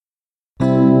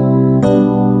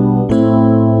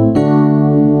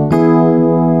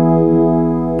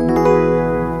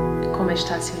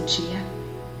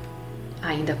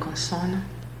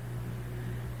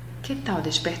Que tal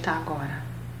despertar agora?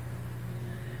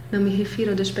 Não me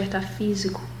refiro ao despertar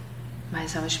físico,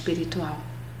 mas ao espiritual.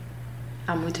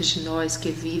 Há muitos de nós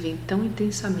que vivem tão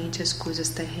intensamente as coisas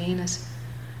terrenas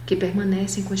que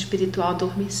permanecem com o espiritual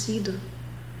adormecido,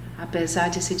 apesar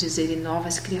de se dizerem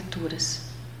novas criaturas.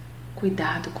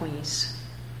 Cuidado com isso.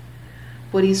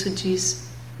 Por isso diz: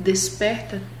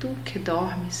 desperta tu que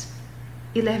dormes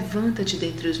e levanta-te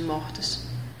dentre os mortos,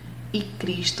 e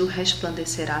Cristo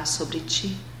resplandecerá sobre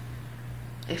ti.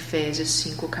 Efésios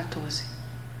 5,14.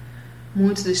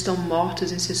 Muitos estão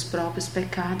mortos em seus próprios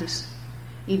pecados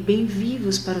e bem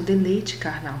vivos para o deleite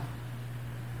carnal,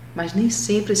 mas nem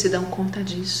sempre se dão conta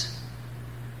disso.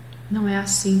 Não é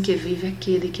assim que vive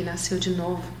aquele que nasceu de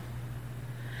novo.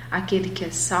 Aquele que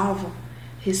é salvo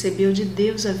recebeu de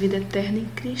Deus a vida eterna em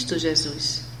Cristo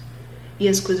Jesus, e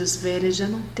as coisas velhas já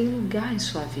não têm lugar em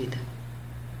sua vida.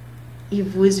 E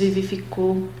vos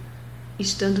vivificou,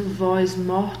 estando vós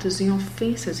mortos em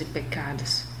ofensas e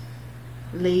pecados.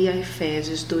 Leia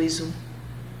Efésios 2:1.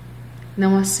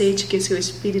 Não aceite que seu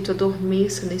espírito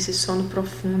adormeça nesse sono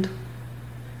profundo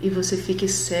e você fique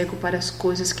cego para as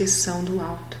coisas que são do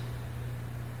alto.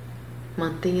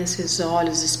 Mantenha seus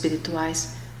olhos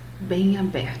espirituais bem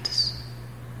abertos.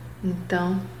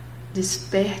 Então,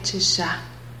 desperte já.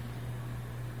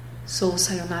 Sou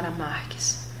Sayonara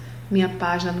Marques. Minha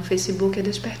página no Facebook é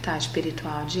Despertar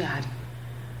Espiritual Diário.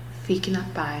 Fique na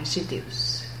paz de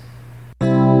Deus.